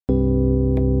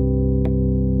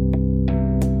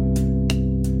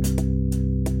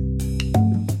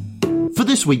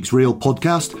this week's Real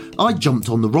podcast, I jumped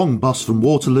on the wrong bus from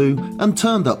Waterloo and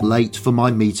turned up late for my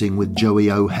meeting with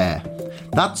Joey O'Hare.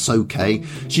 That's okay,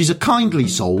 she's a kindly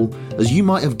soul, as you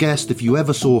might have guessed if you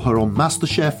ever saw her on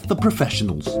Masterchef The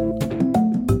Professionals.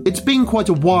 It's been quite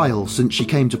a while since she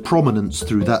came to prominence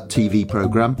through that TV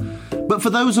programme, but for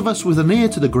those of us with an ear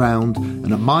to the ground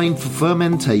and a mind for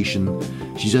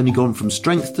fermentation, she's only gone from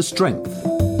strength to strength.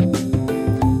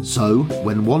 So,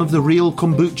 when one of the Real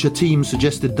Kombucha team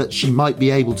suggested that she might be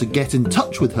able to get in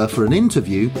touch with her for an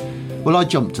interview, well, I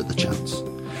jumped at the chance.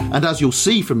 And as you'll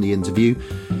see from the interview,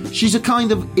 she's a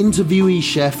kind of interviewee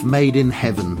chef made in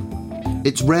heaven.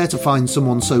 It's rare to find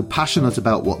someone so passionate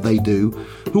about what they do,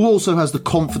 who also has the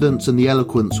confidence and the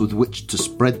eloquence with which to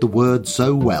spread the word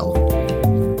so well.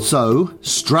 So,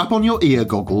 strap on your ear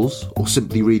goggles, or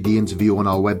simply read the interview on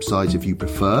our website if you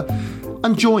prefer,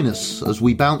 and join us as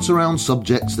we bounce around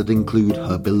subjects that include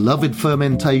her beloved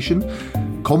fermentation,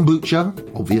 kombucha,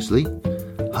 obviously,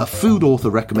 her food author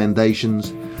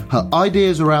recommendations, her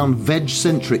ideas around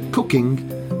veg-centric cooking,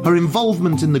 her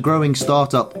involvement in the growing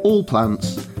startup All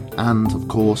Plants, and, of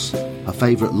course, her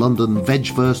favourite London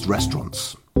veg-first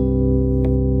restaurants.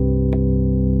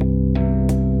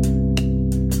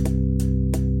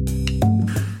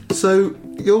 So,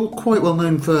 you're quite well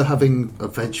known for having a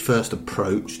veg-first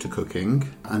approach to cooking,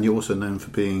 and you're also known for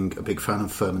being a big fan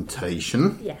of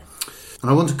fermentation. Yes.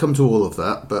 And I want to come to all of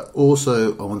that, but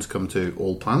also I want to come to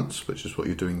All Plants, which is what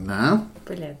you're doing now.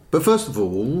 Brilliant. But first of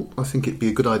all, I think it'd be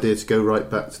a good idea to go right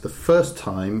back to the first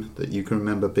time that you can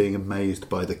remember being amazed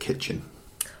by the kitchen.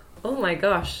 Oh my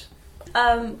gosh.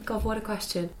 God, what a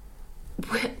question.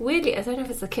 Weirdly, I don't know if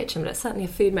it's the kitchen, but it's certainly a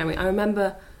food memory. I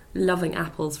remember loving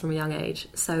apples from a young age.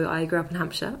 So I grew up in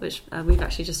Hampshire, which we've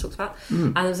actually just talked about,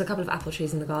 and there was a couple of apple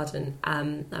trees in the garden.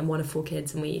 I'm one of 4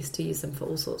 kids, and we used to use them for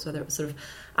all sorts, whether it was sort of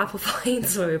apple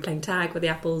finds where we were playing tag with the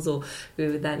apples, or we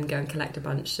would then go and collect a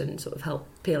bunch and sort of help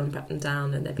peel and prep them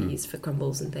down, and they'd be used for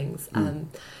crumbles and things,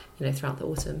 throughout the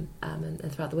autumn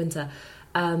and throughout the winter.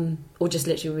 Or just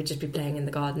literally we would just be playing in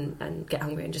the garden and get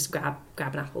hungry and just grab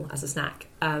an apple as a snack.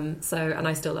 And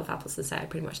I still love apples to this day. I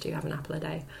pretty much do have an apple a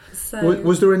day. So,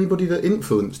 was there anybody that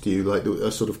influenced you, like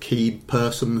a sort of key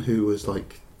person who was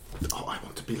like, oh, I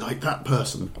want to be like that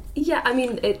person? Yeah, I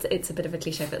mean, it's a bit of a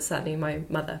cliche, but certainly my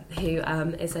mother, who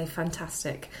is a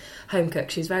fantastic home cook.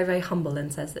 She's very, very humble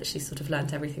and says that she sort of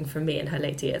learnt everything from me in her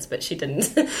later years, but she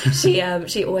didn't.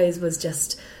 She always was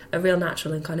just a real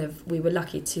natural, and kind of, we were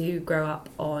lucky to grow up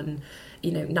on,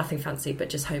 nothing fancy, but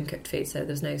just home cooked food. So there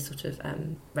was no sort of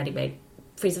ready-made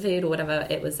freezer food or whatever.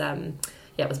 It was,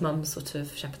 it was mum's sort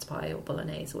of shepherd's pie or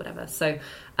bolognese or whatever. So,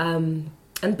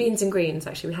 and beans and greens,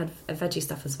 actually. We had veggie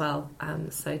stuff as well.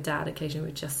 So Dad occasionally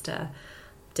would just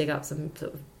dig up some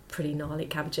sort of pretty gnarly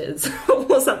cabbages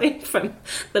or something from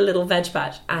the little veg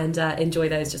patch and enjoy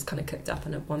those just kind of cooked up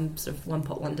in a one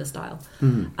pot wonder style.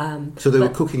 So they were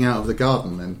cooking out of the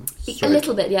garden then? A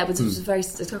little bit, yeah. It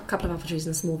was a couple of apple trees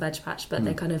and a small veg patch, but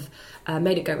they kind of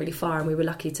made it go really far, and we were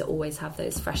lucky to always have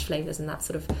those fresh flavours and that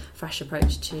sort of fresh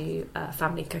approach to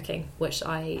family cooking, which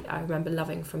I remember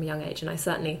loving from a young age, and I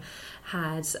certainly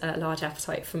had a large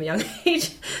appetite from a young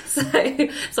age. So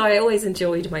I always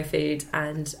enjoyed my food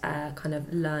and kind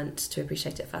of learnt to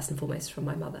appreciate it first and foremost from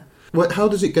my mother. Well, how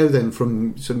does it go then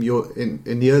from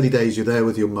in the early days you're there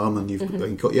with your mum and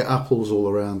you've got your apples all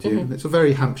around you. It's a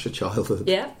very Hampshire childhood.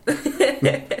 Yeah.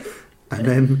 And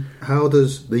then how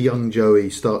does the young Joey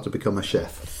start to become a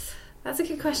chef? That's a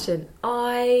good question.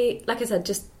 Like I said,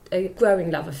 just a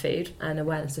growing love of food and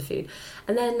awareness of food.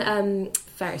 And then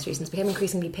various reasons became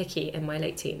increasingly picky in my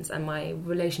late teens, and my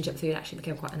relationship with food actually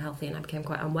became quite unhealthy, and I became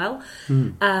quite unwell.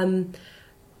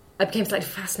 I became slightly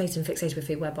fascinated and fixated with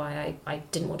food, whereby I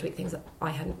didn't want to eat things that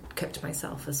I hadn't cooked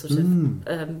myself for sort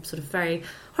of very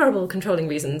horrible controlling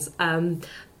reasons.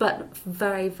 But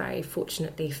very, very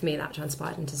fortunately for me, that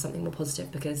transpired into something more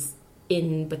positive, because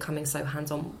in becoming so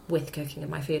hands-on with cooking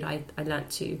and my food, I learnt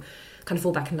to kind of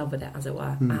fall back in love with it, as it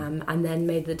were, and then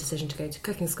made the decision to go to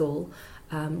cooking school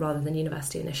rather than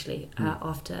university initially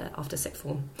after sixth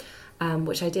form.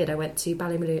 Which I did. I went to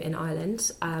Ballymaloe in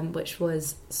Ireland, which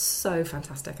was so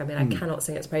fantastic. I mean, I cannot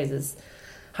sing its praises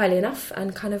highly enough,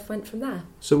 and kind of went from there.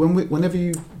 So whenever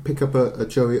you pick up a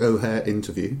Joey O'Hare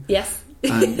interview... Yes.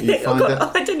 And you find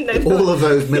out I didn't know all of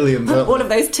those millions... all of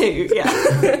those two, yeah.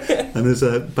 And there's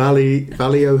a Bally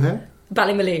O'Hare?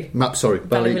 Ballymaloe.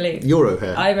 Ballymaloe. You're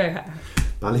O'Hare. I'm O'Hare.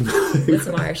 Ballymaloe. With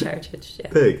some Irish heritage, yeah.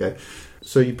 There you go.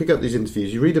 So you pick up these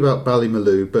interviews, you read about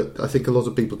Ballymaloe, but I think a lot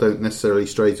of people don't necessarily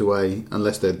straight away,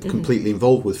 unless they're completely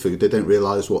involved with food, they don't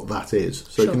realise what that is.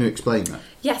 So Sure. can you explain that?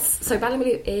 Yes, so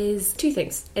Ballymaloe is two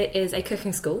things. It is a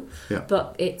cooking school,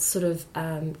 but its sort of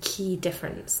key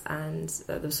difference and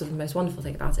the sort of most wonderful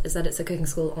thing about it is that it's a cooking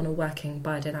school on a working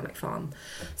biodynamic farm.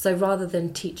 So rather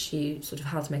than teach you sort of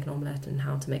how to make an omelette and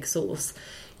how to make sauce,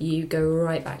 you go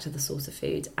right back to the source of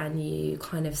food and you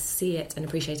kind of see it and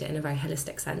appreciate it in a very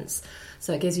holistic sense.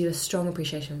 So it gives you a strong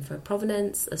appreciation for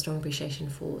provenance, a strong appreciation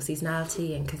for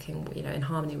seasonality and cooking, you know, in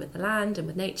harmony with the land and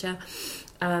with nature,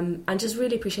 and just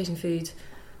really appreciating food,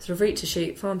 sort of root to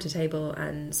shoot, farm to table,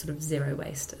 and sort of zero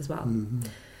waste as well. And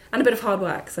a bit of hard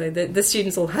work. So the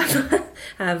students all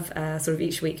have sort of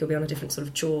each week you'll be on a different sort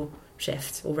of chore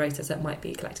shift or rota. So it might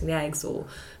be collecting the eggs, or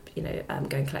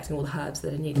going collecting all the herbs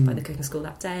that are needed by the cooking school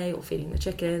that day, or feeding the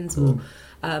chickens, or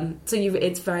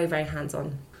it's very, very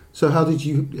hands-on. So how did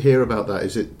you hear about that?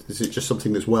 Is it just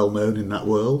something that's well known in that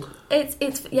world? It's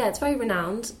very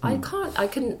renowned. I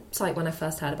couldn't cite when I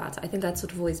first heard about it. I think I'd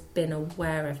sort of always been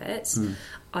aware of it.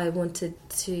 I wanted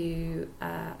to.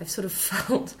 I've sort of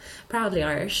felt proudly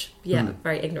Irish,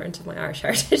 very ignorant of my Irish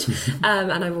heritage,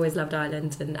 and I've always loved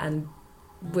Ireland, and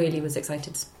really was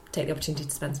excited to take the opportunity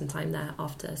to spend some time there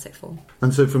after sixth form.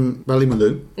 And so from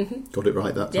Ballymaloe, got it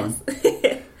right that time.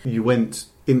 Yes. You went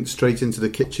straight into the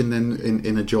kitchen then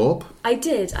in a job? I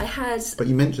did. I had... But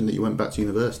you mentioned that you went back to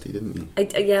university, didn't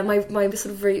you? My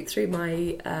sort of route through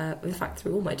in fact,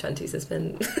 through all my 20s has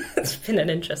been it's been an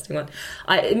interesting one.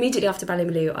 Immediately after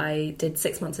Ballymaloe, I did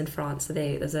 6 months in France. So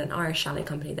there's an Irish chalet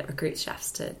company that recruits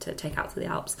chefs to take out to the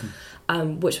Alps,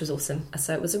 which was awesome.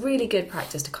 So it was a really good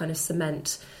practice to kind of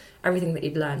cement everything that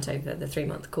you've learnt over the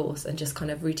 3-month course and just kind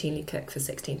of routinely cook for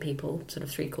 16 people, sort of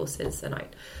 3 courses a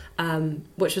night,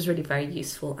 which was really very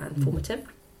useful and formative.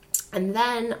 And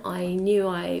then I knew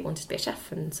I wanted to be a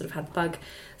chef and sort of had the bug.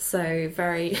 So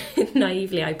very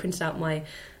naively, I printed out my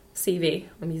CV,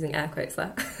 I'm using air quotes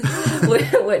there,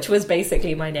 which was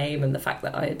basically my name and the fact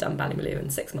that I had done Ballymaloe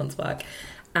in 6 months' work,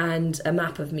 and a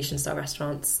map of Michelin star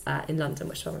restaurants in London,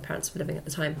 which is where my parents were living at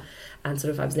the time. And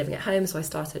sort of I was living at home, so I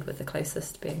started with the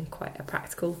closest, being quite a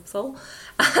practical soul,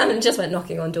 and just went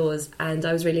knocking on doors. And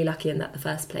I was really lucky in that the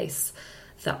first place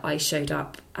that I showed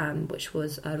up, which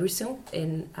was Roussillon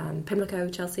in Pimlico,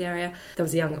 Chelsea area, there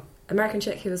was a young American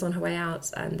chick who was on her way out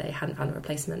and they hadn't found a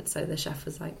replacement, so the chef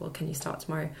was like, well, can you start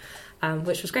tomorrow?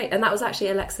 Which was great. And that was actually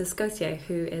Alexis Gauthier,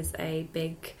 who is a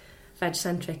big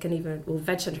veg-centric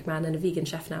man and a vegan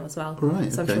chef now as well.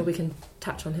 Right, so I'm sure we can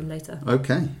touch on him later.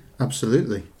 Okay,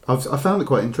 absolutely. I found it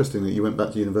quite interesting that you went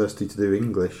back to university to do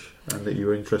English and that you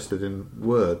were interested in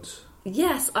words.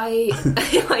 Yes,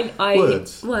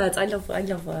 Words. Words. I love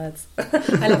words.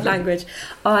 I love language.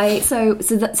 So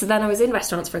then I was in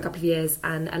restaurants for a couple of years,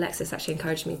 and Alexis actually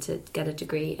encouraged me to get a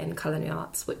degree in culinary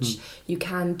arts, which you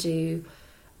can do.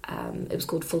 It was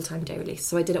called full-time day release.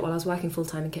 So I did it while I was working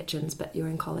full-time in kitchens, but you're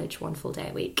in college 1 full day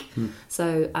a week.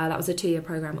 So that was a 2-year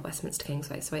programme at Westminster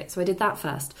Kingsway. So I did that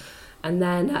first. And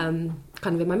then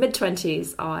kind of in my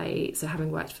mid-20s,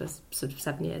 having worked for sort of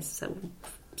 7 years, so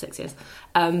 6 years,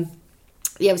 I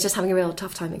was just having a real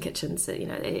tough time in kitchens. So,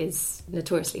 it is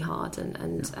notoriously hard,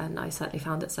 and I certainly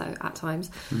found it so at times.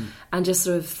 And just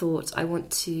sort of thought, I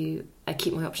want to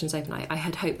keep my options open. I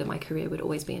had hoped that my career would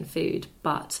always be in food,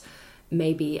 but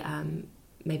maybe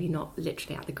not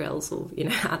literally at the grills or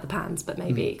at the pans, but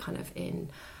maybe kind of in.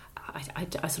 I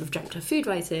sort of dreamt of food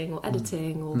writing or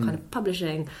editing or kind of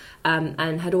publishing,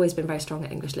 and had always been very strong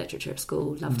at English literature at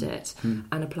school. Loved it,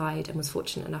 and applied, and was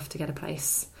fortunate enough to get a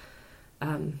place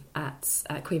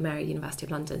at Queen Mary, University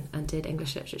of London, and did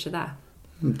English literature there.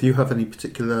 Do you have any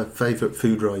particular favourite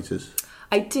food writers?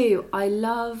 I do. I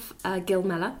love Gil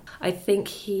Mellor. I think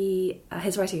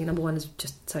his writing, number one, is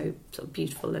just so sort of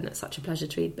beautiful, and it's such a pleasure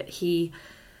to read, but he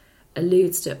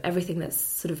alludes to everything that's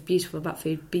sort of beautiful about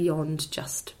food beyond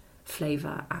just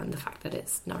flavour and the fact that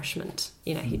it's nourishment.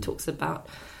 He talks about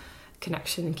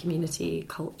connection and community,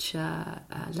 culture,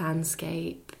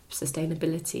 landscape,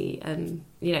 sustainability, and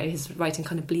his writing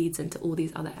kind of bleeds into all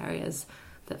these other areas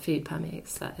that food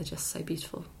permeates that are just so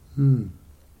beautiful.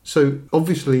 So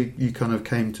obviously you kind of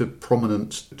came to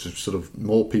prominence to sort of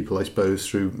more people, I suppose,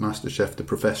 through Masterchef The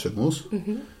Professionals.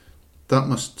 That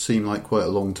must seem like quite a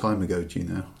long time ago, do you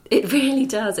know? It really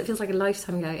does. It feels like a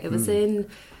lifetime ago. It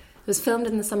was filmed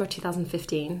in the summer of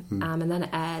 2015, and then it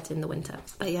aired in the winter.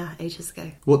 But yeah, ages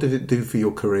ago. What did it do for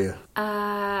your career?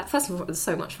 First of all, it was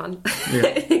so much fun.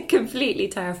 Yeah. Completely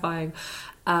terrifying.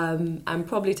 And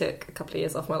probably took a couple of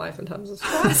years off my life in terms of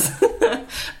stress.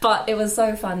 But it was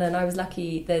so fun, and I was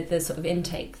lucky. The sort of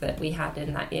intake that we had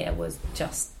in that year was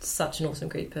just such an awesome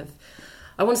group of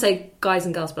I want to say guys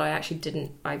and girls, but I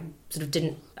sort of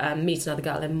didn't meet another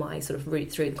girl in my sort of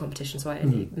route through the competition, so I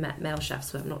only met male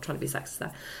chefs, so I'm not trying to be sexist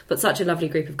there. But such a lovely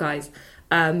group of guys.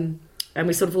 And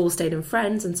we sort of all stayed in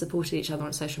friends and supported each other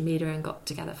on social media and got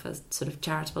together for sort of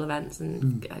charitable events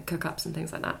and cook-ups and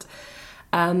things like that.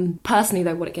 Personally,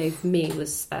 though, what it gave me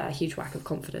was a huge whack of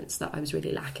confidence that I was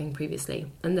really lacking previously.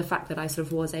 And the fact that I sort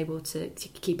of was able to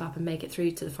keep up and make it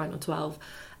through to the final 12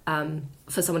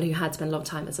 for someone who had spent a lot of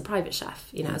time as a private chef,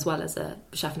 you know, as well as a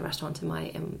chef in a restaurant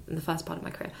in the first part of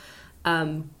my career,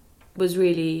 was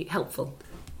really helpful.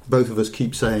 Both of us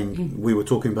keep saying we were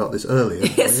talking about this earlier.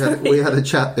 We had a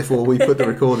chat before we put the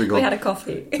recording on. We had a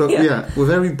coffee. But well,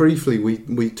 very briefly,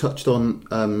 we touched on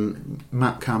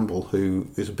Matt Campbell, who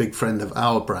is a big friend of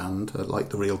our brand, like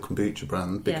the Real Kombucha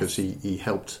brand, because he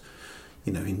helped,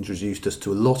 you know, introduced us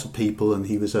to a lot of people, and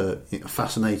he was a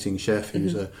fascinating chef. He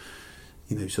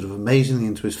was sort of amazingly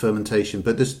into his fermentation.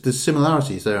 But there's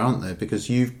similarities there, aren't there? Because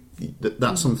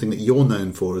that's something that you're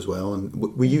known for as well. And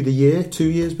were you 2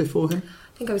 years before him?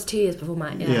 I think I was 2 years before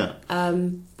Matt, yeah.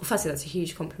 Well, firstly, that's a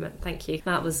huge compliment. Thank you.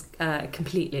 Matt was a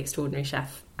completely extraordinary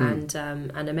chef and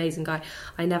an amazing guy.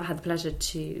 I never had the pleasure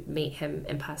to meet him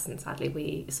in person, sadly.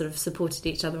 We sort of supported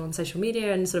each other on social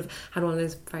media and sort of had one of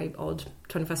those very odd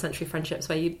 21st century friendships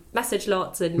where you message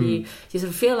lots and you sort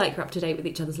of feel like you're up to date with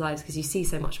each other's lives because you see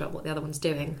so much about what the other one's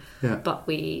doing. Yeah. But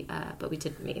we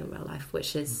didn't meet in real life,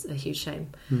 which is a huge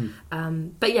shame.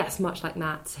 But yes, much like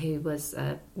Matt, who was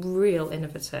a real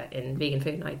innovator in vegan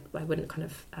food, and I wouldn't kind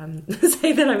of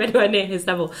say that I'm anywhere near his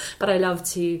level, but I love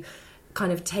to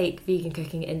kind of take vegan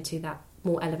cooking into that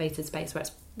more elevated space where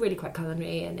it's really quite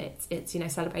culinary and it's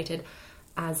celebrated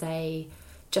as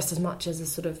just as much as a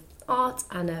sort of art,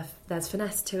 and there's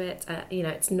finesse to it.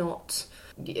 It's not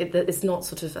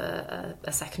sort of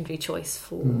a secondary choice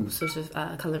for sort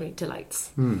of culinary delights.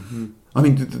 I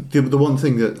mean, the one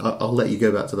thing that I'll let you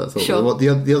go back to that thought. Sure.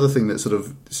 The other thing that sort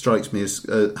of strikes me as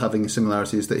having a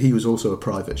similarity is that he was also a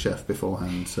private chef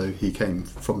beforehand, so he came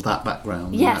from that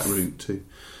background and that route too.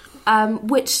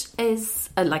 Which is,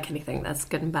 like anything, there's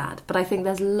good and bad. But I think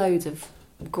there's loads of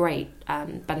great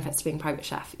benefits to being a private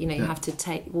chef. You know, you have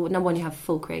to number one, you have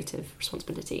full creative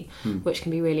responsibility, which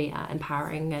can be really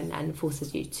empowering and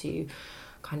forces you to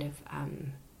kind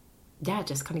of,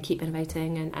 just kind of keep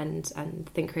innovating and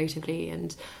think creatively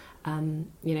and,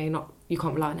 you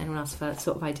can't rely on anyone else for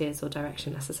sort of ideas or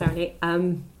direction necessarily.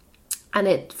 And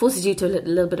it forces you to a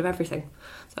little bit of everything.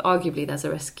 So arguably there's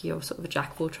a risk you're sort of a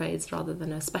jack of all trades rather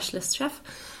than a specialist chef.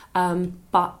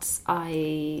 But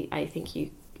I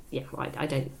think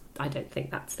I don't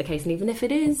think that's the case. And even if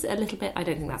it is a little bit, I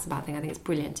don't think that's a bad thing. I think it's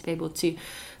brilliant to be able to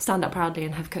stand up proudly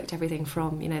and have cooked everything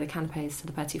from, the canapés to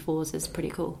the petit fours is pretty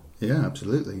cool. Yeah,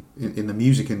 absolutely. In the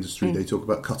music industry, they talk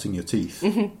about cutting your teeth.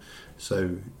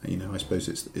 So, I suppose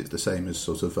it's the same as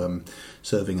sort of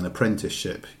serving an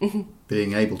apprenticeship.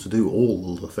 Being able to do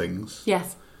all the things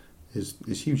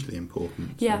is hugely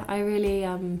important. Yeah, so. I really...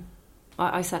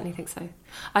 I certainly think so.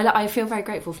 I feel very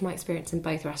grateful for my experience in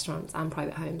both restaurants and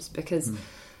private homes because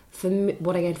for me,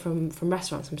 what I gained from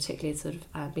restaurants, and particularly sort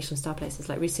of Michelin star places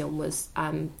like Roussillon, was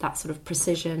that sort of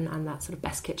precision and that sort of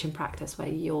best kitchen practice where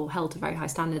you're held to very high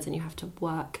standards and you have to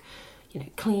work,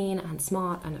 clean and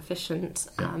smart and efficient.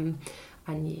 And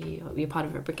you're part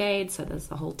of a brigade, so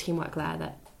there's a whole teamwork there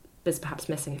that is perhaps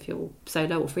missing if you're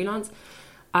solo or freelance.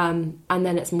 And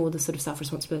then it's more the sort of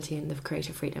self-responsibility and the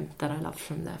creative freedom that I love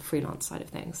from the freelance side of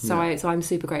things. So I'm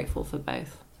super grateful for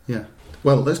both. Yeah.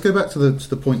 Well, let's go back to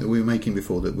the point that we were making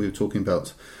before, that we were talking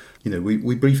about,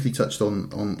 we briefly touched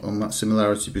on that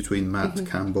similarity between Matt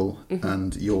Campbell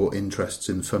and your interests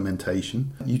in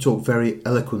fermentation. You talk very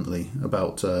eloquently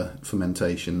about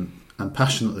fermentation and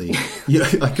passionately.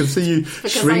 I can see you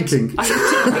shrinking.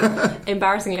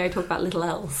 Embarrassingly, I talk about little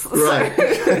L's. Right.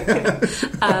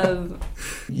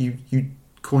 You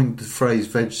coined the phrase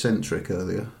veg-centric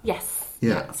earlier. Yes.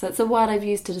 Yeah. So it's a word I've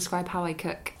used to describe how I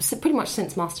cook. So pretty much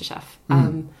since Masterchef.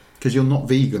 Because you're not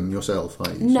vegan yourself,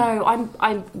 are you? No,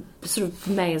 I'm sort of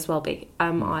may as well be.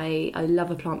 I love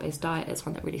a plant-based diet. It's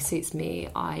one that really suits me.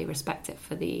 I respect it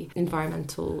for the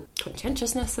environmental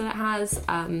conscientiousness that it has,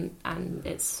 and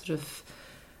its sort of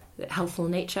healthful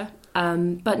nature.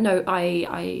 But no,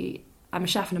 I'm a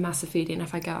chef and a massive foodie, and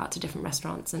if I go out to different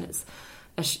restaurants and it's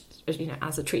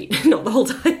as a treat, not the whole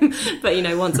time,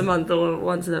 but once a month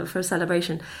or for a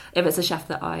celebration, if it's a chef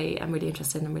that I am really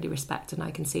interested in and really respect, and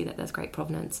I can see that there's great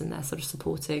provenance and they're sort of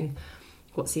supporting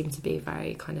what seem to be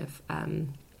very kind of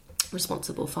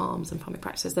responsible farms and farming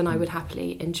practices, then I would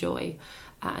happily enjoy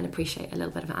and appreciate a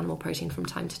little bit of animal protein from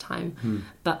time to time,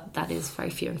 but that is very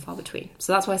few and far between.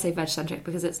 So that's why I say veg-centric,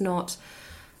 because it's not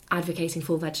advocating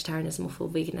full vegetarianism or full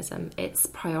veganism. It's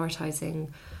prioritising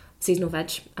seasonal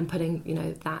veg and putting,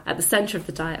 that at the centre of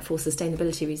the diet for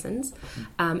sustainability reasons.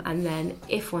 And then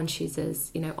if one chooses,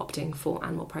 opting for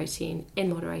animal protein in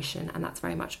moderation, and that's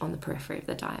very much on the periphery of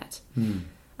the diet. And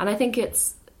I think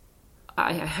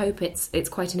I hope it's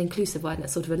quite an inclusive word, and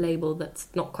it's sort of a label that's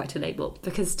not quite a label,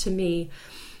 because to me,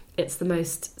 it's the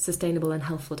most sustainable and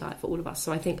healthful diet for all of us.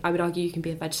 So I think I would argue you can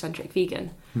be a veg-centric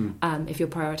vegan if you're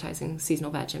prioritising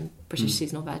seasonal veg and British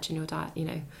seasonal veg in your diet,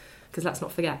 because let's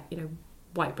not forget,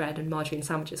 white bread and margarine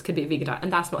sandwiches could be a vegan diet,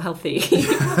 and that's not healthy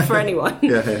for anyone.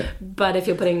 But if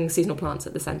you're putting seasonal plants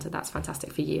at the centre, that's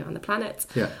fantastic for you and the planet.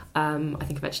 I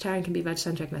think a vegetarian can be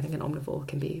veg-centric, and I think an omnivore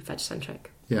can be veg-centric.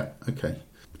 Okay.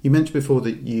 You mentioned before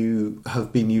that you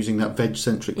have been using that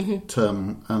veg-centric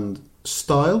term and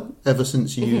style ever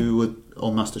since you were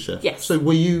on Masterchef. Yes. So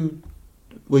were you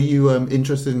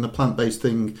interested in the plant-based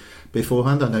thing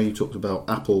beforehand? I know you talked about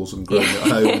apples and growing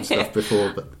at home and stuff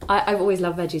before, but I've always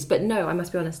loved veggies. But no, I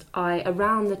must be honest.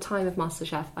 Around the time of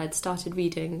Masterchef, I'd started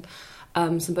reading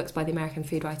some books by the American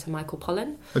food writer Michael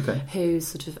Pollan, who's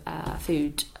sort of a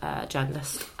food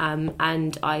journalist,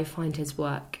 and I find his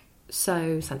work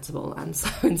so sensible and so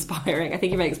inspiring. I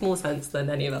think he makes more sense than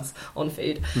any of us on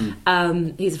food.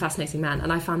 He's a fascinating man,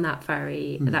 and I found that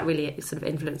that really sort of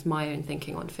influenced my own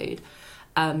thinking on food.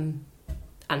 And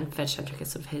veg-centric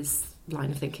is sort of his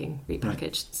line of thinking,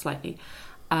 repackaged slightly.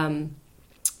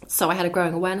 So I had a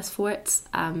growing awareness for it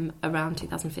around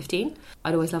 2015.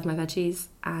 I'd always loved my veggies,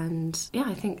 and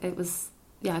I think it was.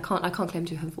 I can't claim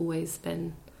to have always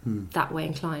been that way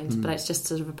inclined, but it's just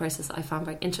sort of a process that I found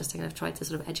very interesting, and I've tried to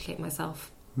sort of educate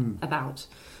myself about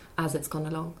as it's gone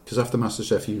along. Because after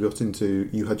MasterChef,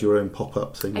 you had your own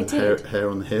pop-up thing with Hair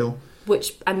on the Hill.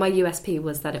 And my USP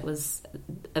was that it was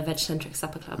a veg-centric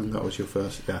supper club. And that was your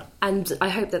first, And I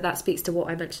hope that speaks to what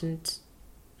I mentioned,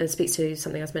 speaks to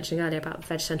something I was mentioning earlier about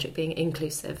veg-centric being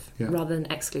inclusive rather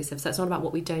than exclusive. So it's not about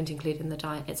what we don't include in the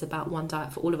diet, it's about one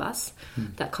diet for all of us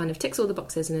that kind of ticks all the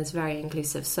boxes and is very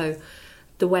inclusive. So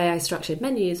the way I structured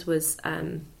menus was...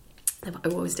 I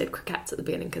always did croquettes at the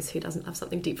beginning, because who doesn't love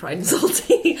something deep fried and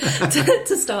salty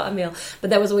to start a meal? But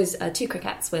there was always 2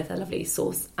 croquettes with a lovely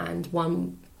sauce, and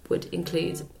one would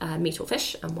include meat or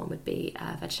fish, and one would be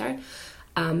vegetarian.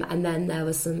 And then there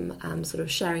was some sort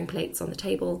of sharing plates on the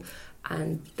table,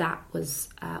 and that was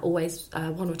always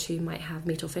 1 or 2 might have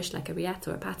meat or fish, like a rillette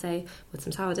or a pâté with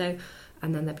some sourdough,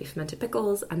 and then there'd be fermented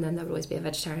pickles, and then there would always be a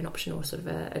vegetarian option or sort of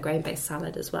a grain-based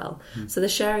salad as well. So the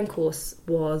sharing course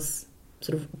was...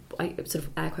 sort of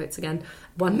air quotes again,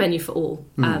 one menu for all,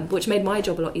 which made my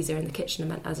job a lot easier in the kitchen,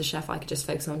 and meant as a chef I could just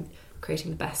focus on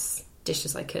creating the best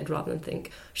dishes I could, rather than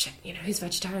think, shit, who's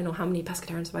vegetarian, or how many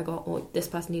pescatarians have I got, or this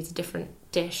person needs a different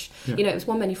dish. It was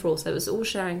one menu for all, so it was all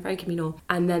sharing, very communal.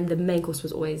 And then the main course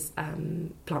was always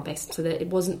plant-based, so that it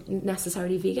wasn't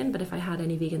necessarily vegan, but if I had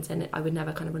any vegans in it, I would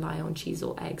never kind of rely on cheese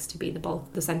or eggs to be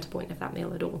the centre point of that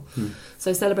meal at all.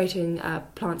 So celebrating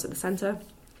plants at the centre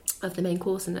of the main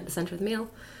course and at the centre of the meal,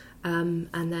 and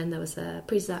then there was a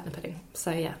pre-dessert and a pudding.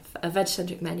 So a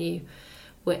veg-centric menu,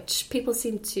 which people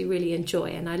seem to really enjoy,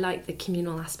 and I like the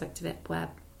communal aspect of it, where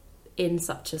in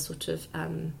such a sort of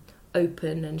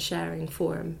open and sharing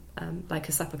forum like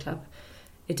a supper club,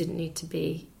 it didn't need to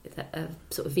be that a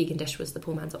sort of vegan dish was the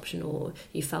poor man's option, or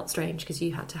you felt strange because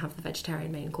you had to have the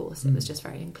vegetarian main course. It was just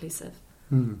very inclusive.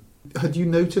 Had you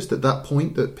noticed at that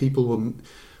point that people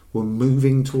were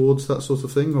moving towards that sort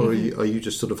of thing, or are you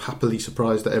just sort of happily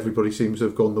surprised that everybody seems to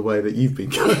have gone the way that you've been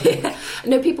going?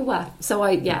 No, people were. So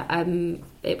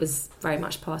it was very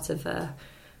much part of a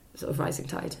sort of rising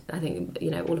tide. I think,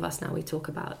 all of us now, we talk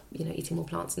about, eating more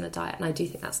plants in the diet, and I do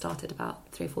think that started about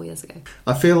 3 or 4 years ago.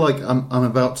 I feel like I'm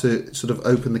about to sort of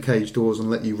open the cage doors and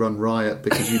let you run riot,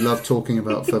 because you love talking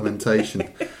about fermentation.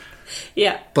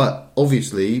 Yeah. But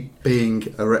obviously,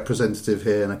 being a representative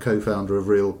here and a co-founder of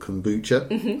Real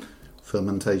Kombucha,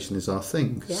 fermentation is our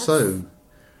thing. Yes. So,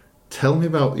 tell me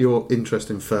about your interest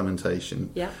in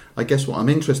fermentation. Yeah. I guess what I'm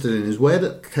interested in is where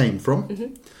that came from.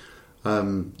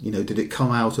 Did it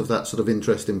come out of that sort of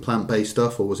interest in plant-based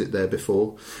stuff, or was it there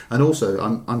before? And also,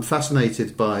 I'm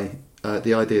fascinated by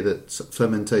the idea that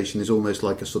fermentation is almost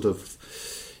like a sort of...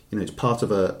 it's part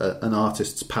of an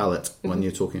artist's palette when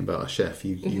you're talking about a chef.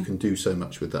 You can do so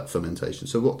much with that fermentation.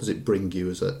 So what does it bring you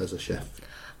as a chef?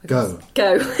 Go.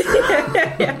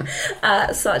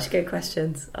 Such good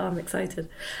questions. Oh, I'm excited.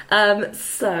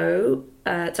 So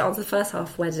to answer the first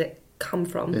half, where did it come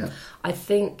from? Yeah. I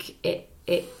think it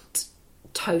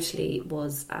totally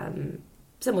was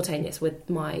simultaneous with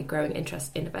my growing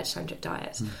interest in a vegetarian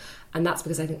diet. And that's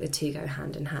because I think the two go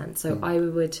hand in hand. So I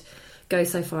would go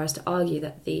so far as to argue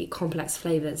that the complex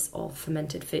flavours of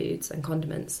fermented foods and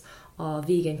condiments are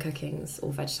vegan cooking's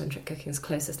or veg-centric cooking's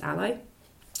closest ally.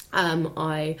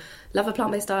 I love a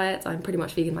plant-based diet. I'm pretty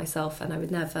much vegan myself, and I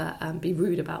would never be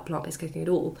rude about plant-based cooking at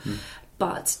all.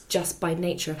 But just by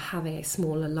nature of having a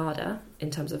smaller larder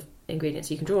in terms of ingredients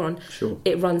you can draw on,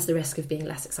 it runs the risk of being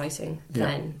less exciting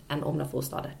than an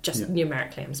omnivore larder. Just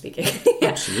numerically, I'm speaking.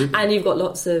 Absolutely. And you've got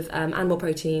lots of animal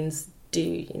proteins.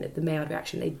 The Maillard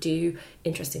reaction, they do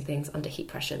interesting things under heat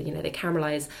pressure. They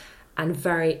caramelise and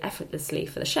very effortlessly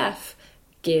for the chef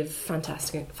give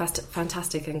fantastic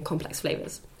and complex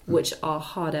flavours, which are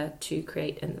harder to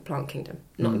create in the plant kingdom.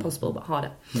 Not impossible, but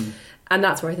harder. And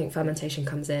that's where I think fermentation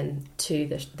comes in to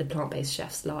the plant-based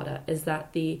chef's larder, is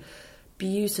that the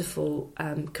beautiful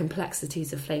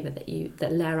complexities of flavour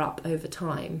that layer up over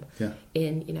time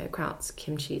in krauts,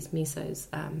 kimchis, misos,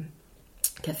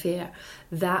 kefir,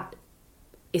 that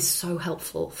is so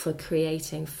helpful for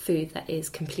creating food that is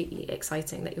completely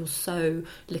exciting, that you're so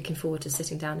looking forward to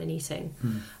sitting down and eating.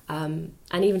 And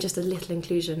even just a little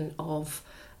inclusion of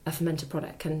a fermented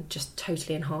product can just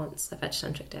totally enhance a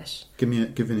veg-centric dish. Give me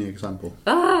an example.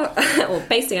 Or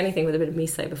basting anything with a bit of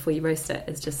miso before you roast it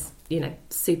is just,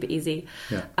 super easy.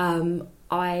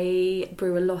 I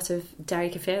brew a lot of dairy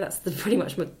kefir. That's pretty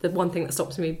much the one thing that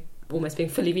stops me almost being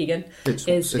fully vegan. It's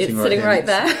sitting right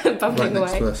there, bubbling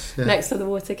away next to the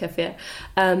water kefir.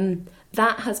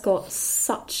 That has got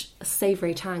such a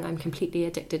savoury tang I'm completely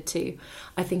addicted to.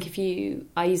 I think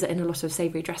I use it in a lot of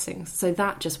savoury dressings. So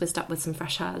that just whisked up with some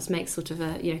fresh herbs makes sort of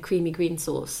a creamy green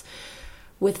sauce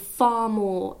with far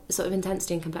more sort of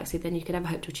intensity and complexity than you could ever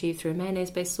hope to achieve through a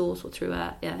mayonnaise-based sauce or through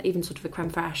even sort of a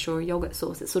creme fraiche or a yoghurt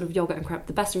sauce. It's sort of yogurt and creme,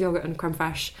 the best of yogurt and creme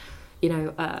fraiche,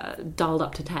 dialed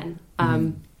up to 10.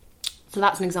 So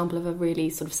that's an example of a really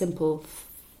sort of simple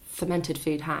fermented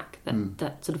food hack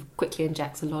that sort of quickly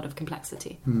injects a lot of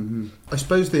complexity. I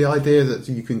suppose the idea that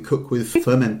you can cook with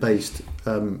ferment-based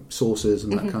sauces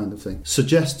and that kind of thing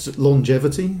suggests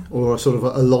longevity or a sort of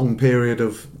a long period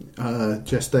of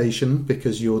gestation,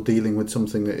 because you're dealing with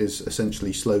something that is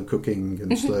essentially slow cooking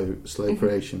and slow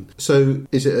creation. So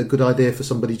is it a good idea for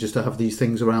somebody just to have these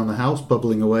things around the house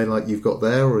bubbling away like you've got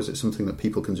there, or is it something that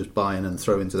people can just buy in and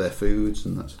throw into their foods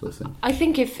and that sort of thing? I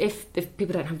think if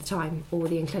people don't have the time or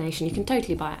the inclination, you can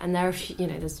totally buy it. And there are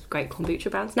there's great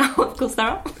kombucha brands now. Of course there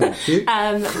are. Thank you.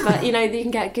 But you can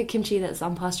get good kimchi that's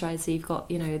unpasteurized, so you've got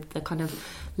the kind of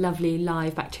lovely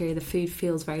live bacteria. The food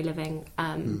feels very living.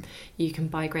 You can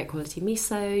buy great quality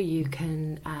miso. You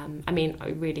can I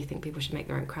really think people should make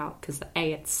their own kraut, because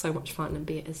A, it's so much fun, and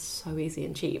B, it is so easy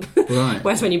and cheap. Right.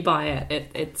 Whereas when you buy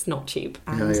it, it's not cheap,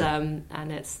 and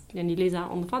you lose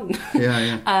out on the fun.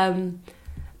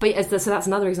 But so that's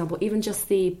another example. Even just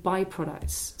the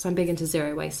byproducts. So I'm big into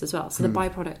zero waste as well. So the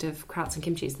byproduct of krauts and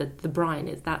kimchi is the brine,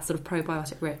 is that sort of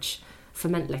probiotic rich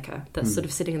ferment liquor that's sort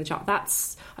of sitting in the jar.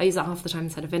 I use that half the time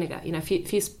instead of vinegar. A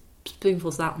few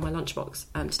spoonfuls of that on my lunchbox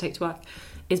to take to work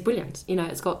is brilliant.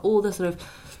 It's got all the sort of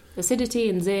acidity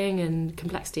and zing and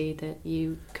complexity that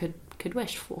you could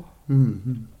wish for.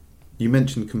 Mm-hmm. You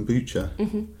mentioned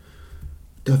kombucha.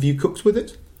 Have you cooked with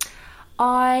it?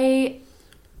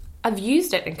 I've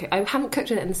used it. I haven't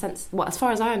cooked with it in the sense. Well, as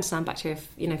far as I understand, bacteria,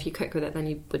 if you cook with it, then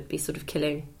you would be sort of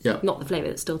killing not the flavour.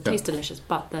 It still tastes delicious,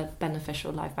 but the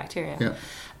beneficial live bacteria.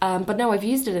 Yeah. But no, I've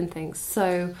used it in things.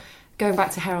 So going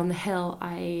back to Hare on the Hill,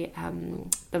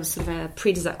 there was sort of a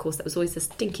pre-dessert course that was always this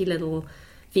stinky little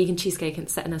vegan cheesecake and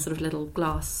set in a sort of little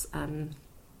glass. I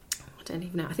don't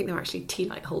even know. I think they were actually tea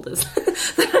light holders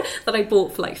that I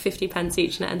bought for like 50 pence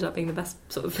each, and it ended up being the best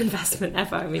sort of investment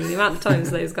ever. I mean, the amount of times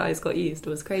those guys got used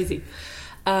was crazy.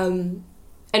 Anyway,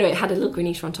 it had a little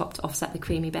granita on top to offset the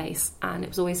creamy base, and it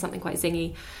was always something quite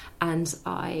zingy. And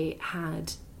I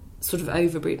had sort of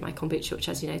overbrewed my kombucha, which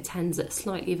has, tends at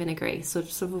slightly vinegary,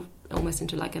 sort of almost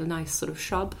into like a nice sort of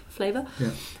shrub flavour. Yeah.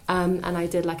 And I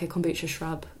did like a kombucha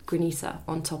shrub granita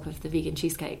on top of the vegan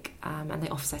cheesecake, and they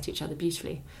offset each other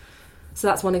beautifully. So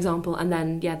that's one example. And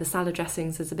then, the salad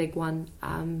dressings is a big one.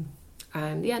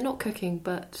 Not cooking,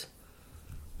 but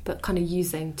kind of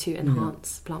using to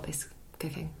enhance plant-based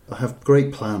cooking. I have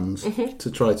great plans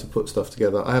to try to put stuff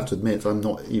together. I have to admit, I'm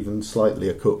not even slightly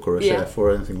a cook or a chef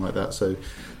or anything like that. So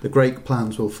the great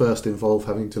plans will first involve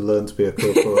having to learn to be a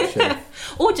cook or a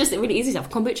chef. Or just really easy stuff.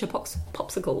 Kombucha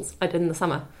popsicles I did in the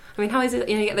summer. I mean, how is it?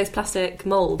 You get those plastic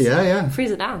moulds. Yeah.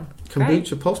 Freeze it down.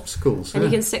 Kombucha popsicles. And you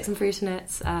can stick some fruit in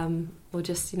it, or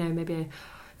just maybe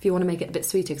if you want to make it a bit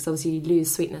sweeter, because obviously you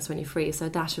lose sweetness when you freeze. So a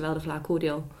dash of elderflower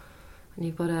cordial, and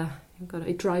you've got a got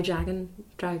a dry dragon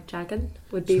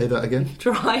would be... Say that again.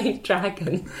 Dry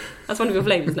dragon. That's one of your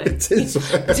flavours, no? It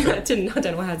is. I don't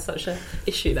know why I had such an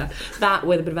issue there. That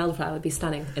with a bit of elderflower would be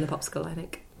stunning in a popsicle, I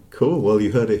think. Cool. Well,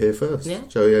 you heard it here first. Yeah.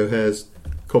 Joey O'Hare's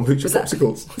kombucha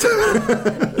popsicles.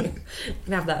 You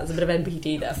can have that as a bit of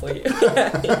NPD there for you.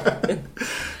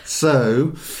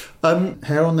 So,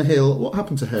 Hare on the Hill. What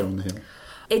happened to Hare on the Hill?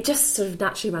 It just sort of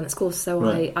naturally ran its course. So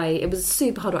Right. it was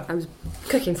super hard work. I was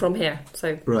cooking from here,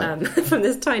 so Right. from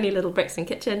this tiny little Brixton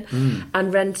kitchen,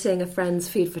 and renting a friend's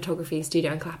food photography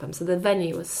studio in Clapham. So the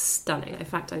venue was stunning. In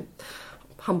fact, I'm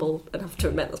humble enough to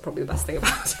admit that's probably the best thing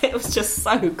about it. It was just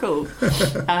so cool.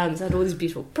 So I had all these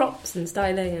beautiful props and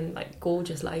styling and like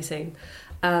gorgeous lighting.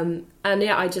 And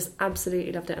yeah, I just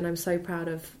absolutely loved it, and I'm so proud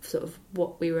of sort of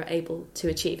what we were able to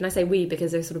achieve. And I say we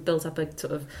because they sort of built up a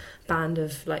sort of band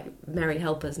of like merry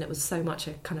helpers, and it was so much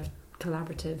a kind of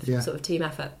collaborative sort of team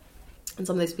effort. And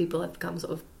some of those people have become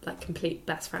sort of like complete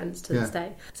best friends to this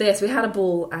day. So yes, we had a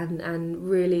ball and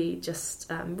really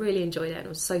just really enjoyed it, and it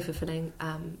was so fulfilling.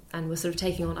 And we're sort of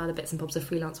taking on other bits and bobs of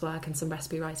freelance work and some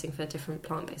recipe writing for different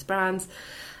plant-based brands.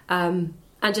 And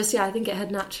just I think it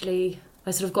had naturally. I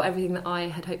sort of got everything that I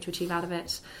had hoped to achieve out of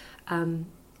it.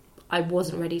 I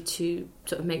wasn't ready to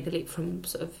sort of make the leap from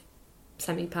sort of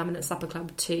semi-permanent supper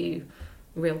club to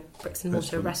real bricks and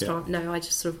mortar restaurant. Yeah. No, I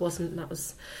just sort of wasn't. That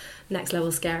was next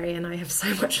level scary, and I have so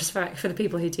much respect for the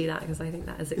people who do that, because I think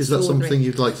that is extraordinary. Is that something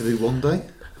you'd like to do one day?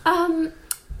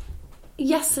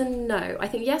 Yes and no. I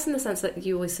think yes in the sense that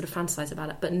you always sort of fantasize about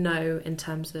it, but no in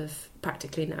terms of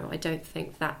practically no. I don't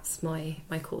think that's my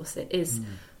course. It is...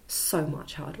 so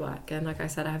much hard work, and like I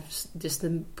said, I have just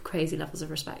the crazy levels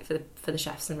of respect for the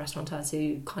chefs and restaurateurs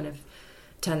who kind of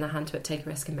turn their hand to it, take a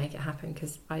risk and make it happen,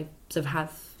 because I sort of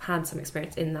have had some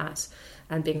experience in that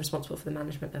and being responsible for the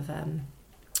management of a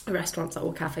restaurant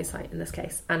or cafe site in this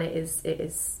case, and it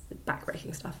is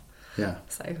backbreaking stuff.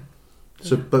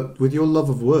 So but with your love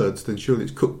of words, then surely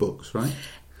it's cookbooks, right?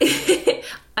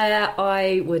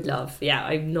 I would love,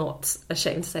 I'm not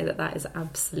ashamed to say that is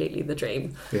absolutely the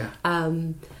dream.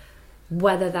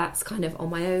 Whether that's kind of on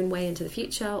my own way into the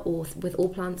future or with All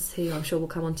Plants, who I'm sure we'll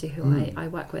come on to, who I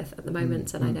work with at the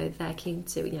moment, and I know they're keen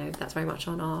to, that's very much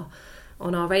on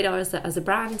our radar as a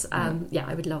brand.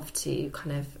 I would love to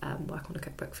kind of work on a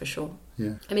cookbook for sure.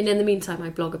 I mean, in the meantime, I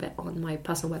blog a bit on my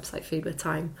personal website, Food with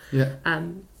Time,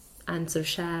 and sort of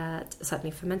share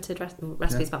certainly fermented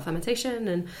recipes about fermentation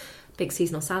and big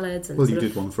seasonal salads. And you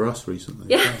did one for us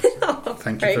recently.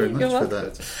 Thank you very much for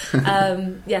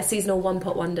that. Seasonal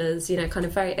one-pot wonders, kind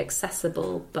of very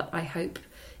accessible, but I hope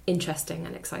interesting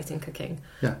and exciting cooking.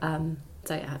 I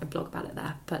blog about it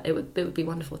there, but it would be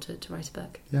wonderful to write a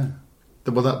book.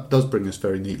 Well, that does bring us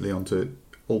very neatly onto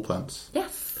All Plants.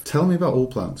 Yes. Tell me about All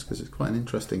Plants, because it's quite an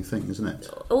interesting thing, isn't it?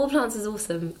 All Plants is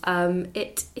awesome.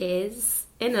 It is...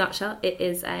 In a nutshell, it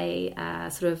is a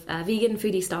sort of vegan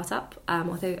foodie startup.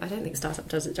 Although I don't think startup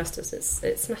does it justice.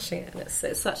 It's smashing it, and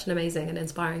it's such an amazing and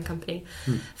inspiring company.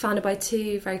 Founded by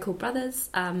two very cool brothers.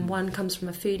 One comes from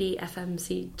a foodie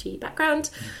FMCG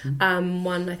background.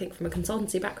 One, I think, from a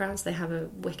consultancy background. So they have a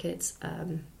wicked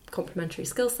complementary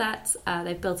skill set.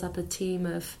 They've built up a team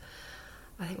of,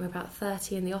 I think we're about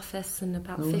 30 in the office and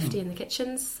about 50 in the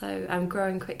kitchens, so I'm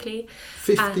growing quickly.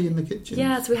 50 in the kitchen?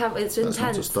 Yeah, so we have, it's intense.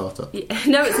 That's not a startup.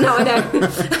 No, it's not, I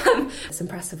know. It's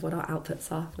impressive what our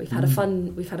outputs are. We've had a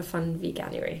fun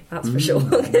veganuary, that's for sure.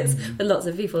 With lots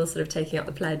of people sort of taking up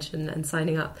the pledge and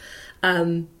signing up.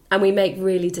 And we make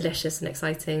really delicious and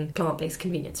exciting plant-based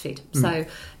convenience food. So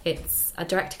it's a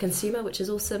direct-to-consumer, which is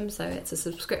awesome. So it's a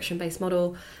subscription-based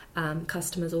model.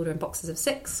 Customers order in boxes of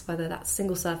 6, whether that's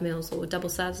single-serve meals or double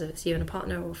serves if it's you and a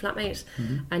partner or a flatmate.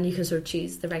 And you can sort of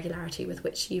choose the regularity with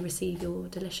which you receive your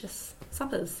delicious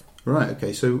suppers. Right,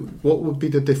 okay. So what would be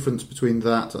the difference between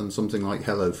that and something like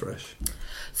HelloFresh?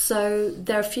 So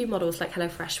there are a few models like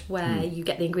HelloFresh where you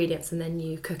get the ingredients and then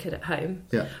you cook it at home.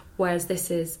 Whereas this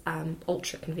is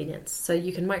ultra convenience. So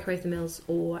you can microwave the meals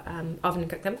or oven and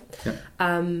cook them.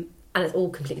 And it's all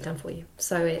completely done for you.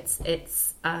 So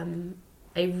it's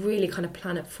a really kind of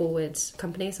planet forward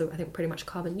company. So I think pretty much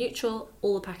carbon neutral.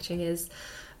 All the packaging is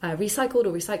recycled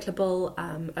or recyclable.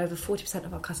 Over 40%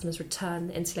 of our customers return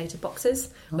the insulated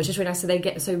boxes, which is really nice. So they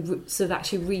get so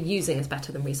actually reusing is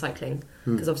better than recycling,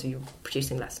 because obviously you're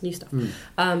producing less new stuff.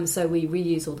 So we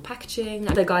reuse all the packaging.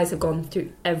 The guys have gone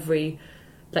through every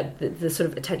the sort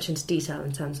of attention to detail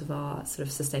in terms of our sort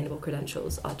of sustainable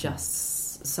credentials are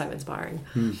just so inspiring.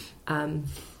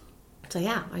 So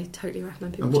yeah, I totally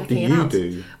recommend people checking it out.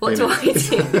 What do I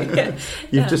do?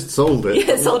 You've just sold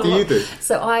it. What do you do?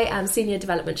 So I am Senior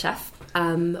Development Chef,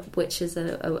 which is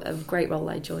a great role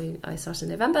I started in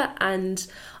November, and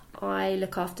I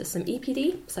look after some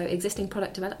EPD, so existing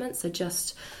product development, so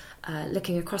just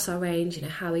looking across our range,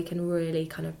 how we can really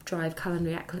kind of drive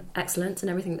culinary excellence in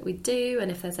everything that we do,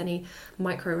 and if there's any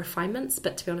micro refinements.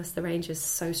 But to be honest, the range is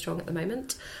so strong at the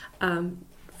moment.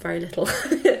 Very little.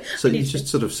 So you just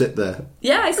sort of sit there?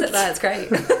 Yeah, I sit there. It's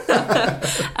great.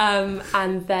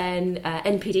 And then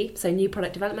NPD, so new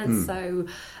product development. So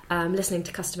listening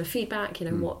to customer feedback,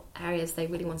 what areas they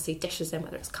really want to see dishes in,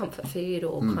 whether it's comfort food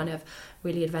or kind of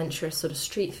really adventurous sort of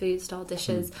street food style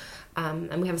dishes.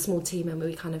 And we have a small team and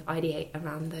we kind of ideate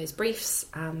around those briefs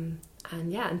and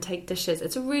take dishes.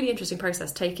 It's a really interesting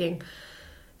process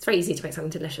It's very easy to make something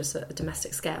delicious at a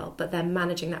domestic scale, but then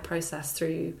managing that process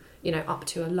through, up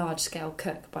to a large scale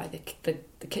cook by the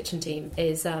kitchen team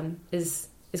is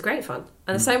great fun.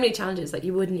 And there's so many challenges that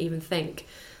you wouldn't even think.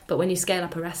 But when you scale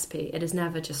up a recipe, it is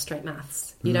never just straight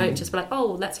maths. You don't just be like,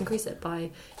 oh, let's increase it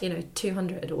by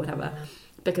 200 or whatever.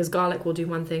 Because garlic will do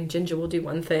one thing, ginger will do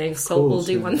one thing, salt will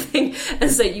do one thing,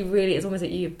 and so it's almost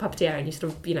like you puppeteer and you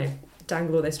sort of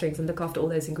dangle all those strings and look after all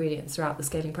those ingredients throughout the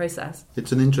scaling process.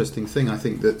 It's an interesting thing. I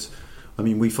think that,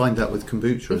 we find that with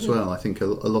kombucha as well. I think a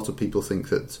lot of people think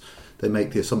that they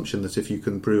make the assumption that if you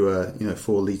can brew a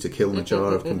 4-litre kiln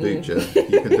jar of kombucha,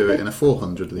 you can do it in a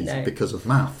 400 litre because of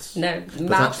maths. No,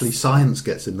 but actually science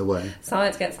gets in the way.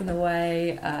 Science gets in the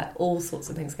way. All sorts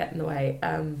of things get in the way.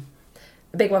 A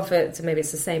big one maybe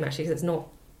it's the same actually, because it's not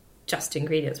just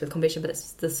ingredients with kombucha, but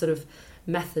it's the sort of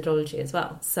methodology as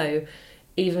well. So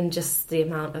even just the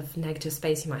amount of negative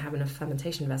space you might have in a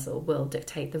fermentation vessel will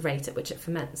dictate the rate at which it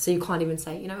ferments. So you can't even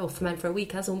say, it'll ferment for a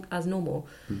week as normal.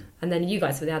 And then you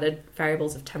guys have the added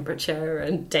variables of temperature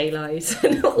and daylight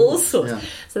and all sorts. Yeah.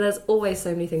 So there's always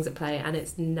so many things at play, and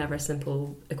it's never a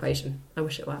simple equation. I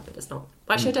wish it were, but it's not.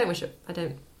 Well, actually, I don't wish it. I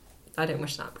don't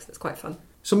wish that because it's quite fun.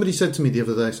 Somebody said to me the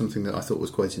other day something that I thought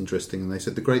was quite interesting, and they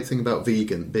said the great thing about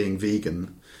being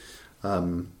vegan,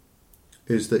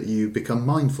 is that you become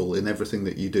mindful in everything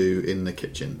that you do in the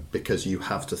kitchen, because you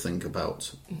have to think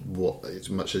about what, as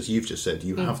much as you've just said,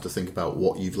 you have to think about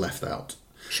what you've left out.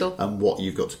 Sure. And what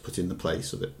you've got to put in the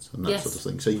place of it and that sort of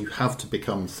thing. So you have to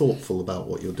become thoughtful about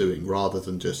what you're doing rather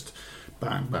than just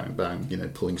bang, bang, bang,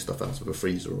 pulling stuff out of a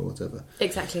freezer or whatever.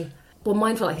 Exactly. Well,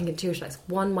 mindful, I think, in two respects.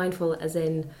 One, mindful as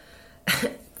in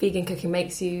vegan cooking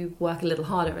makes you work a little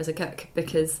harder as a cook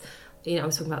because, I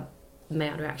was talking about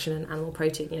Maillard reaction and animal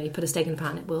protein. You put a steak in the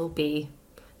pan, it will be,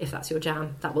 if that's your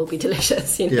jam, that will be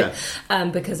delicious,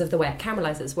 because of the way it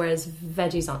caramelizes. Whereas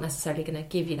veggies aren't necessarily going to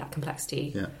give you that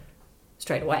complexity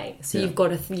straight away. So you've got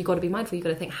to be mindful. You've got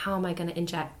to think, how am I going to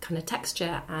inject kind of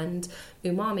texture and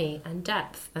umami and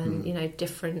depth and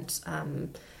different.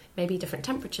 Maybe different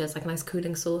temperatures, like a nice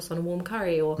cooling sauce on a warm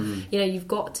curry, or you've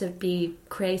got to be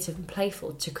creative and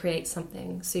playful to create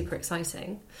something super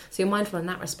exciting. So you're mindful in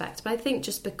that respect. But I think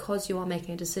just because you are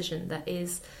making a decision that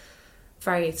is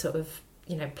very sort of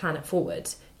planet forward,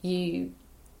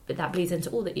 that bleeds into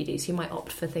all that you do. So you might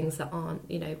opt for things that aren't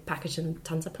packaged in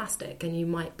tons of plastic, and you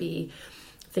might be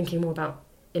thinking more about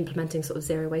implementing sort of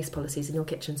zero waste policies in your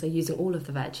kitchen, so using all of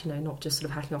the veg, not just sort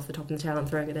of hacking off the top and the tail and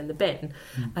throwing it in the bin.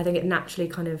 I think it naturally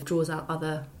kind of draws out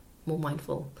other more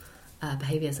mindful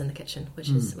behaviours in the kitchen, which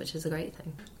is a great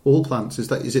thing. All plants,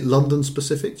 is it London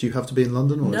specific? Do you have to be in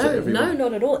London, or is it everywhere? No,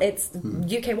 not at all. It's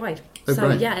UK wide. So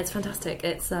great. Yeah, it's fantastic.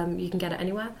 It's you can get it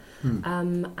anywhere,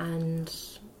 and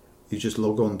you just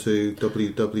log on to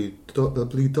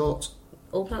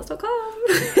www.allplants.com.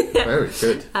 Very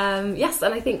good. Yes,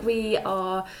 and I think we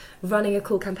are running a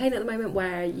cool campaign at the moment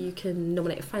where you can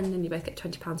nominate a friend and you both get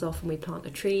 £20 off and we plant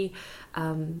a tree.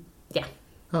 Oh,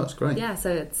 that's great. Yeah,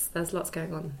 so there's lots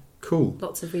going on. Cool.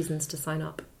 Lots of reasons to sign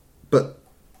up. But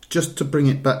just to bring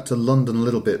it back to London a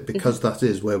little bit, because that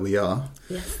is where we are.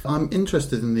 Yes. I'm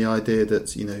interested in the idea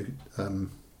that,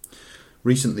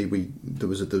 recently there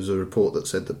was a report that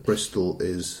said that Bristol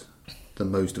is the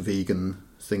most vegan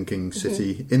thinking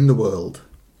city in the world.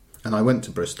 And I went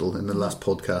to Bristol in the last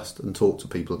podcast and talked to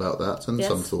people about that, and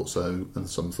some thought so and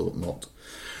some thought not.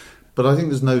 But I think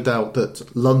there's no doubt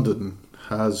that London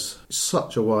has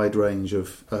such a wide range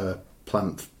of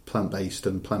plant-based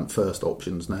and plant-first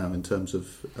options now in terms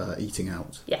of eating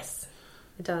out. Yes,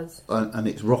 it does. And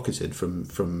it's rocketed from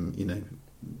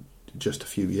just a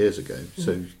few years ago.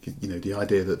 So, the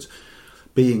idea that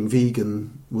being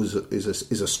vegan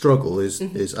is a struggle is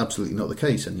absolutely not the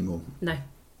case anymore. No,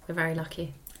 we're very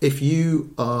lucky. If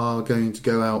you are going to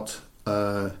go out,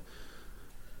 no,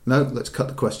 let's cut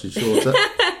the question shorter.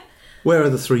 Where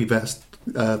are the 3 best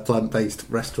plant-based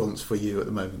restaurants for you at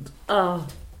the moment? Oh,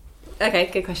 okay,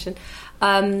 good question.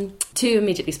 2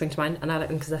 immediately spring to mind, and I like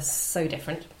them because they're so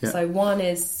different. Yeah. So one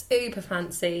is super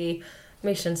fancy,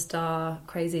 Michelin star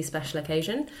crazy special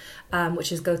occasion,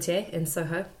 which is Gautier in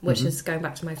Soho, which is going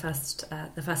back to my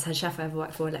the first head chef I ever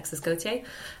worked for, Alexis Gautier,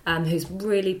 who's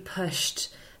really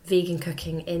pushed vegan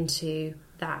cooking into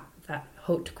that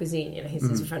haute cuisine. You know,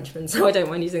 he's a Frenchman, so I don't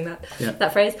mind using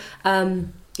that phrase.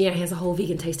 You know, he has a whole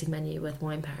vegan tasting menu with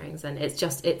wine pairings, and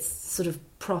it's sort of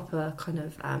proper kind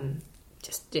of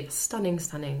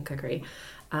stunning cookery.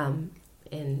 And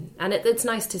it's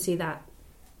nice to see that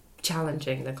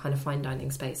challenging the kind of fine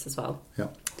dining space as well. Yeah.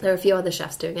 There are a few other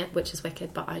chefs doing it, which is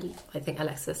wicked, but I think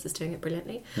Alexis is doing it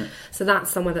brilliantly. Yeah. So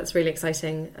that's somewhere that's really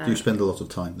exciting. Do you spend a lot of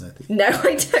time there? No,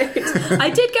 I don't.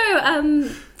 I did go...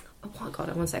 oh God,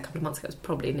 I want to say a couple of months ago. It was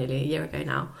probably nearly a year ago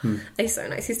now. He's so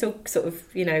nice. He still sort of,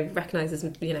 you know, recognises,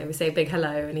 you know, we say a big hello,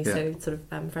 and he's so sort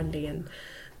of friendly. And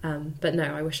but no,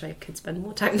 I wish I could spend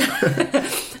more time there.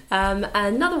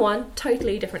 Another one,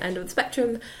 totally different end of the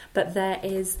spectrum, but there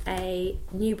is a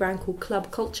new brand called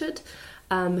Club Cultured,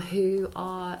 who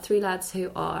are 3 lads who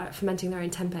are fermenting their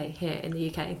own tempeh here in the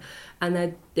UK,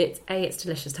 and it's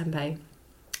delicious tempeh.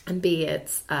 And B,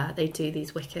 it's they do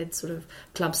these wicked sort of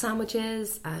club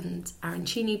sandwiches and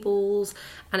arancini balls,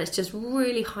 and it's just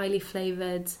really highly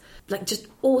flavoured, like just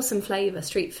awesome flavour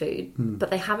street food.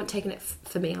 But they haven't taken it,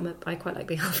 for me, I quite like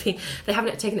being healthy, they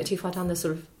haven't taken it too far down the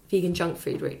sort of vegan junk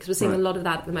food route, because we're seeing a lot of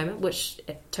that at the moment, which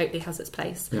it totally has its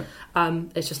place. Yeah.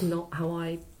 It's just not how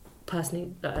I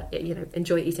personally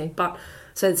enjoy eating. But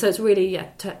so it's really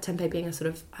tempeh being a sort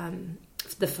of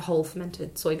the whole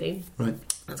fermented soybean. Right.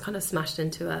 That's kind of smashed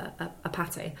into a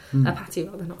pate. A patty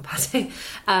rather, not a pate.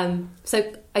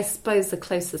 So I suppose the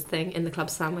closest thing in the club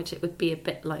sandwich, it would be a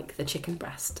bit like the chicken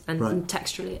breast. And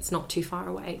texturally, it's not too far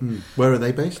away. Where are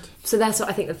they based? So I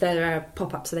think that they're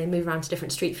pop-ups, so they move around to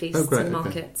different street feasts and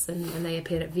markets. And they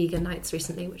appeared at vegan nights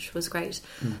recently, which was great.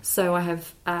 So I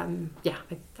have, I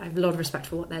have a lot of respect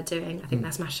for what they're doing. I think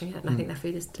they're smashing it, and I think their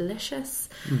food is delicious.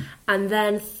 And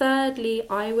then thirdly,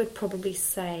 I would probably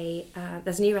say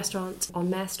there's a new restaurant on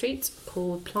Mare Street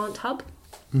called Plant Hub,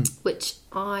 which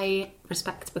I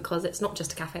respect because it's not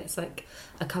just a cafe, it's like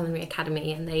a culinary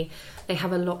academy, and they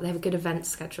have a good event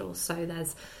schedule. So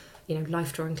there's, you know,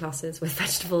 life drawing classes with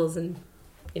vegetables and,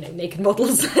 you know, naked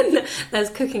models, and there's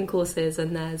cooking courses,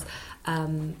 and there's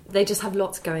they just have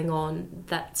lots going on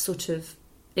that sort of,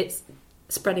 it's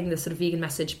spreading the sort of vegan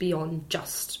message beyond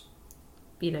just,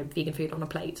 you know, vegan food on a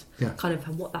plate, kind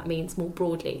of what that means more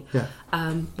broadly,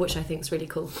 which I think is really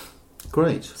cool.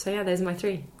 Great. So yeah, those are my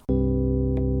 3.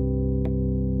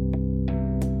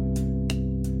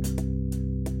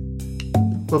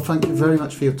 Well, thank you very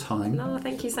much for your time. No,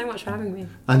 thank you so much for having me.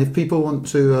 And if people want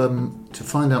to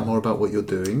find out more about what you're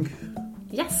doing...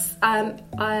 Yes,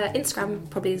 Instagram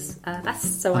probably is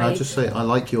best. So I just say I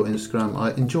like your Instagram.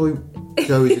 I enjoy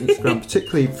Joey's Instagram,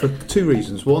 particularly for 2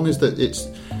 reasons. One is that it's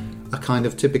a kind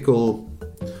of typical...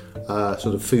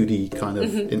 sort of foodie kind of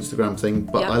Instagram thing,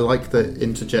 but I like the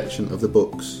interjection of the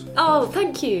books. Oh,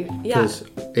 thank you. Yeah, because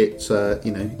it's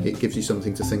it gives you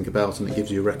something to think about, and it gives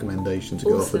you a recommendation to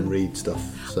go off and read stuff.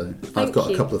 So I've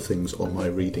got a couple of things on my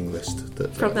reading list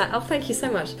from that. Oh, thank you so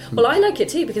much. Well, I like it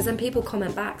too, because then people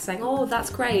comment back saying, "Oh, that's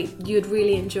great. You'd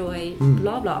really enjoy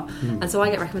blah blah," and so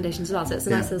I get recommendations as well. So it's a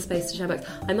nice little space to share books.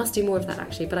 I must do more of that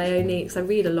actually, but because I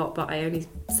read a lot, but I only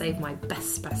save my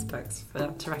best books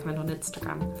to recommend on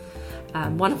Instagram.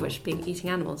 One of which being Eating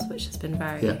Animals, which has been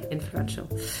very influential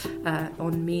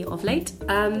on me of late.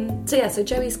 So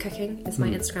Joey's Cooking is my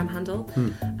Instagram handle,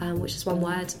 which is one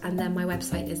word, and then my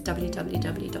website is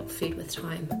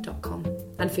www.foodwiththyme.com,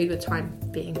 and food with thyme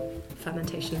being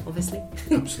fermentation, obviously.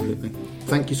 Absolutely.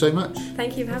 Thank you so much.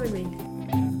 Thank you for having me.